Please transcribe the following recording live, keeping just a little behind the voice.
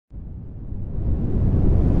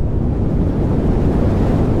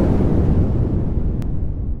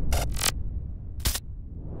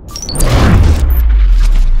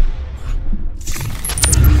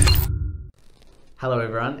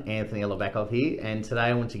everyone, Anthony Elabakov here, and today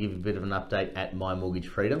I want to give you a bit of an update at My Mortgage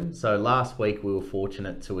Freedom. So last week we were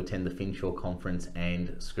fortunate to attend the Finsure conference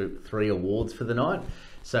and scoop 3 awards for the night.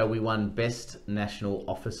 So we won Best National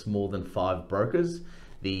Office More Than 5 Brokers,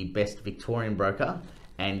 the Best Victorian Broker,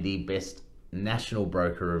 and the Best National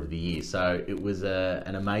Broker of the Year. So it was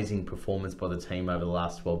an amazing performance by the team over the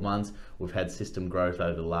last 12 months. We've had system growth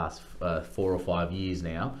over the last 4 or 5 years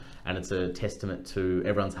now, and it's a testament to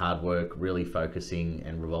everyone's hard work, really focusing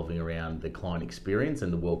and revolving around the client experience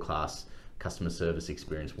and the world-class customer service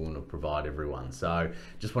experience we want to provide everyone. So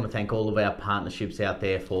just want to thank all of our partnerships out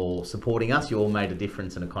there for supporting us. You all made a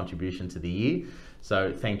difference and a contribution to the year,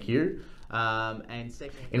 so thank you. And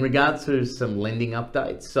second, in regards to some lending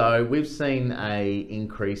updates, so we've seen a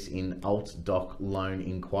increase in alt-doc loan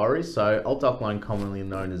inquiries. So alt-doc loan, commonly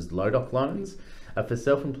known as low-doc loans, are for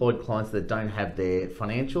self-employed clients that don't have their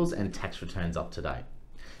financials and tax returns up to date.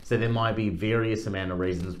 So there might be various amount of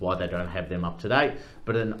reasons why they don't have them up to date,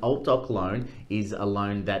 but an alt-doc loan is a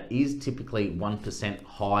loan that is typically 1%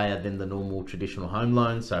 higher than the normal traditional home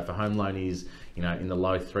loan. So if a home loan is, in the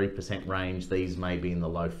low 3% range, these may be in the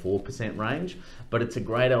low 4% range, but it's a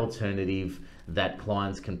great alternative that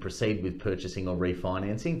clients can proceed with purchasing or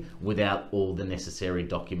refinancing without all the necessary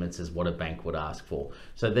documents as what a bank would ask for.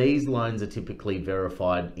 So these loans are typically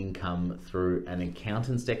verified income through an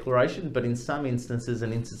accountant's declaration, but in some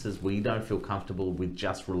instances we don't feel comfortable with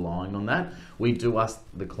just relying on that. We do ask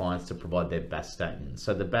the clients to provide their BAS statements.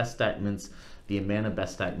 So the BAS statements, the amount of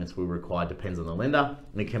BAS statements we require depends on the lender,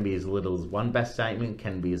 and it can be as little as 1 BAS statement,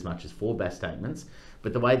 can be as much as 4 BAS statements.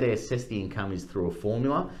 But the way they assess the income is through a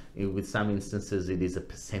formula. With some instances, it is a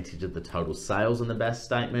percentage of the total sales on the BAS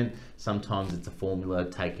statement. Sometimes it's a formula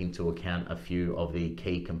taking into account a few of the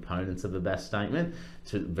key components of the BAS statement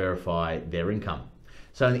to verify their income.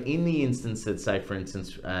 So in the instance that, say for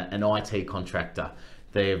instance, an IT contractor,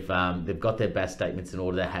 they've got their BAS statements in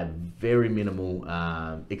order to have very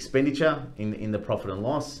minimal expenditure in the profit and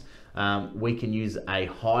loss. We can use a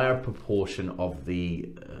higher proportion of the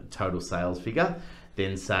total sales figure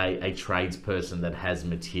than, say, a tradesperson that has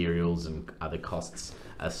materials and other costs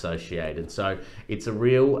associated. So it's a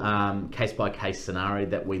real case-by-case scenario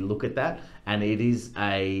that we look at that, and it is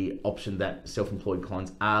a option that self-employed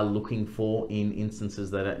clients are looking for in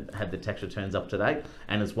instances that have the tax returns up to date,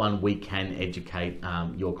 and it's one we can educate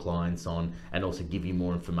your clients on and also give you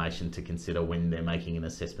more information to consider when they're making an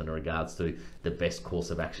assessment in regards to the best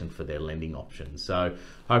course of action for their lending options. So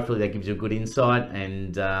hopefully that gives you a good insight,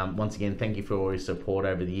 and once again, thank you for all your support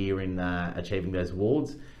over the year in achieving those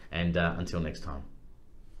awards, and until next time.